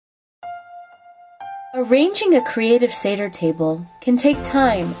Arranging a creative Seder table can take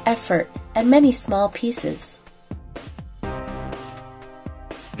time, effort, and many small pieces.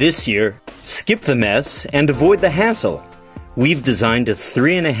 This year, skip the mess and avoid the hassle. We've designed a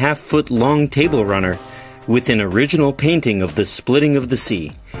 3.5-foot long table runner with an original painting of the splitting of the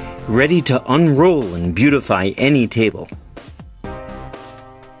sea, ready to unroll and beautify any table.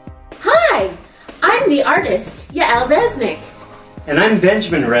 Hi, I'm the artist, Yael Resnick. And I'm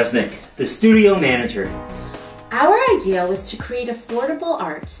Benjamin Resnick, the studio manager. Our idea was to create affordable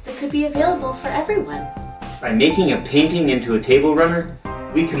art that could be available for everyone. By making a painting into a table runner,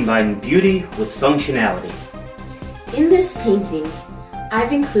 we combine beauty with functionality. In this painting,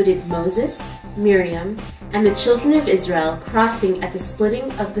 I've included Moses, Miriam, and the children of Israel crossing at the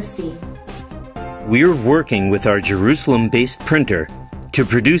splitting of the sea. We're working with our Jerusalem-based printer to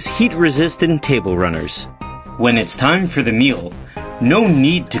produce heat-resistant table runners. When it's time for the meal, no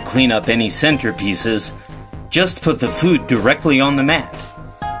need to clean up any centerpieces. Just put the food directly on the mat.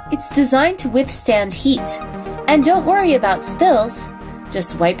 It's designed to withstand heat. And don't worry about spills.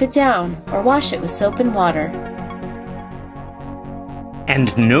 Just wipe it down or wash it with soap and water.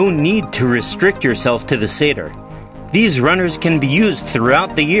 And no need to restrict yourself to the Seder. These runners can be used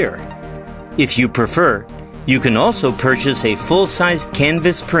throughout the year. If you prefer, you can also purchase a full-sized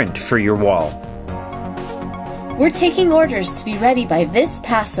canvas print for your wall. We're taking orders to be ready by this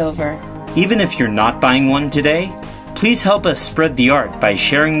Passover. Even if you're not buying one today, please help us spread the art by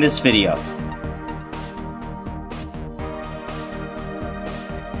sharing this video.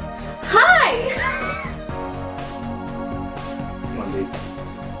 Hi! Come on, dude.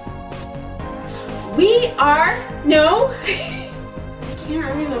 We are... No? I can't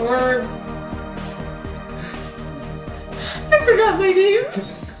remember the words. I forgot my name.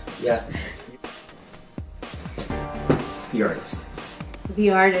 Yeah. The artist.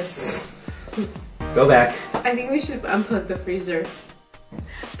 The artist. Go back. I think we should unplug the freezer.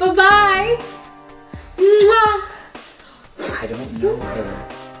 Bye-bye! Mwah! I don't know her.